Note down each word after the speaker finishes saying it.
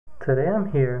Today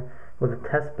I'm here with a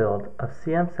test build of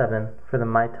CM7 for the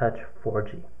mytouch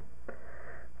 4G.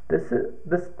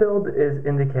 This build is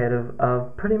indicative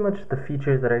of pretty much the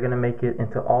features that are going to make it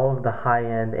into all of the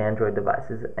high-end Android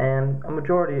devices and a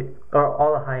majority, or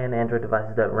all the high-end Android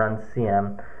devices that run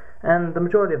CM, and the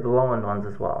majority of the low-end ones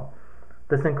as well.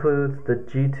 This includes the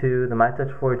G2, the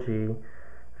mytouch 4G,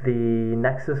 the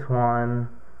Nexus 1,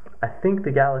 I think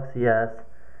the Galaxy S,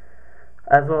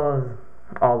 as well as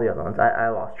all the other ones. I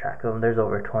lost track of them. There's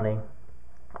over 20.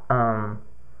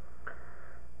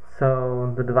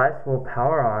 So the device will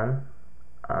power on.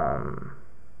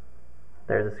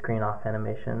 There's a screen off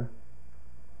animation.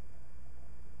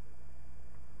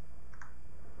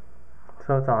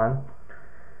 So it's on.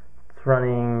 It's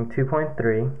running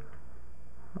 2.3.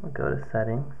 I'll go to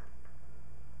settings.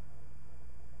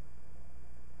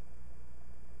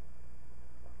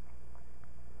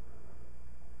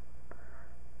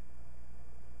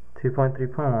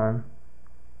 (2.3.1)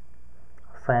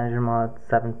 CyanogenMOD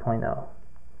 7.0.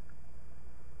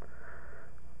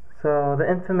 So the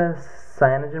infamous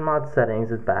CyanogenMOD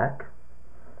settings is back,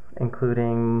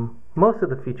 including most of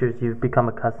the features you've become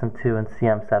accustomed to in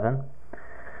CM7.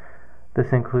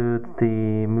 This includes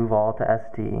the Move All to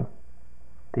SD,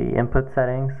 the input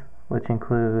settings, which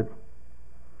include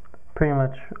pretty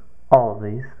much all of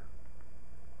these.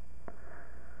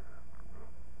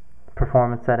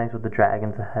 Performance settings with the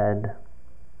dragons ahead.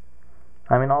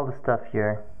 I mean, all the stuff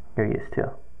you're used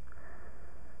to.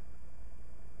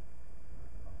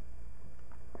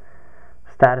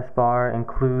 Status bar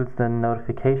includes the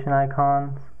notification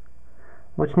icons,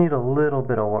 which need a little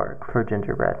bit of work for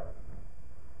Gingerbread,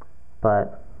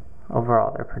 but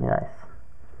overall they're pretty nice.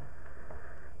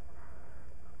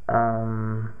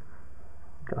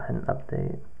 Go ahead and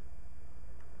update.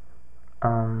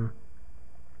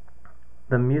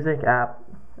 The music app,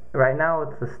 right now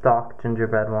it's the stock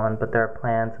Gingerbread one, but there are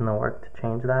plans in the work to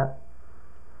change that.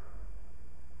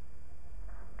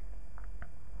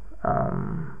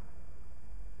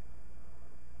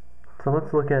 So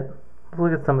let's look at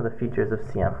some of the features of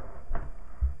CM.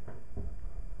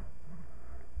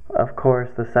 Of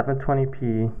course, the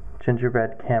 720p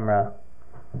Gingerbread camera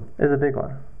is a big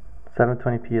one.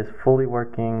 720p is fully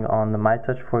working on the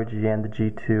mytouch 4G and the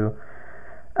G2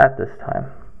 at this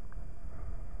time.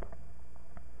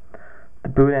 The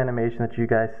boot animation that you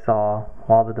guys saw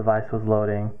while the device was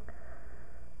loading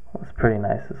was pretty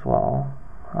nice as well.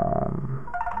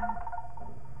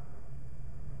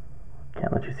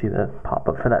 Can't let you see the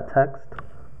pop-up for that text.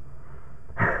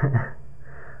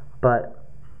 But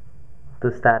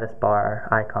the status bar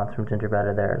icons from Gingerbread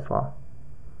are there as well.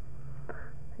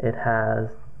 It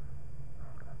has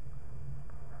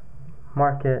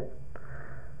market,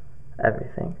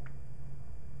 everything.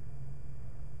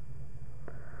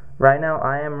 Right now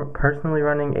I am personally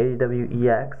running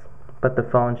ADW-EX, but the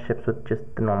phone ships with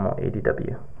just the normal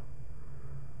ADW.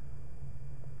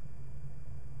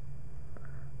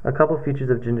 A couple features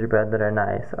of Gingerbread that are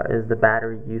nice is the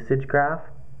battery usage graph.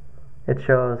 It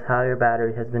shows how your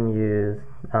battery has been used,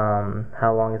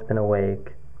 how long it's been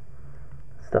awake,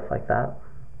 stuff like that.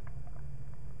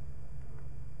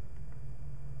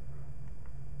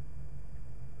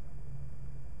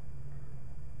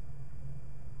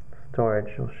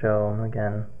 Storage will show,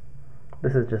 again,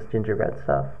 this is just Gingerbread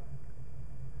stuff.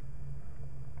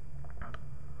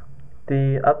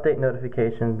 The update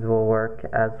notifications will work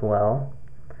as well.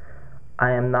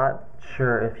 I am not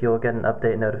sure if you'll get an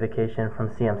update notification from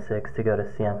CM6 to go to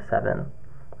CM7.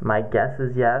 My guess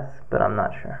is yes, but I'm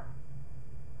not sure.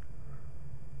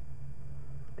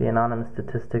 The anonymous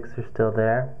statistics are still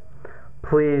there.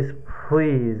 Please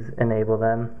enable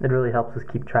them. It really helps us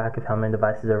keep track of how many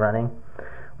devices are running.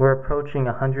 We're approaching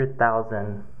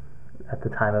 100,000 at the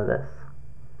time of this.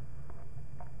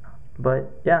 But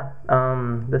yeah,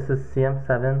 this is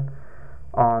CM7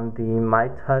 on the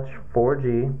mytouch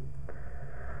 4G.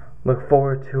 Look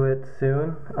forward to it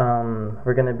soon.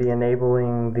 We're going to be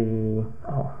enabling the...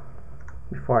 Oh,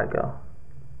 before I go,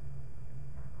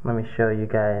 let me show you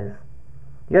guys.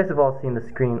 You guys have all seen the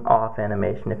screen off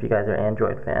animation if you guys are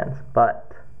Android fans, but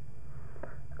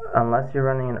unless you're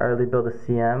running an early build of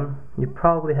CM, you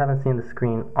probably haven't seen the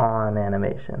screen on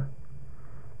animation.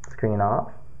 Screen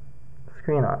off,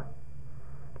 screen on,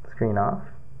 screen off,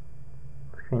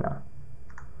 screen on.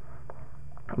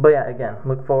 But yeah, again,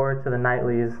 look forward to the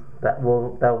Nightlies that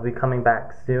will be coming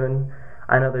back soon.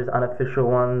 I know there's unofficial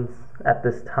ones at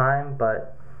this time,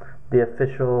 but the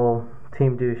official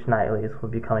Team Douche Nightlies will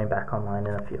be coming back online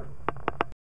in a few.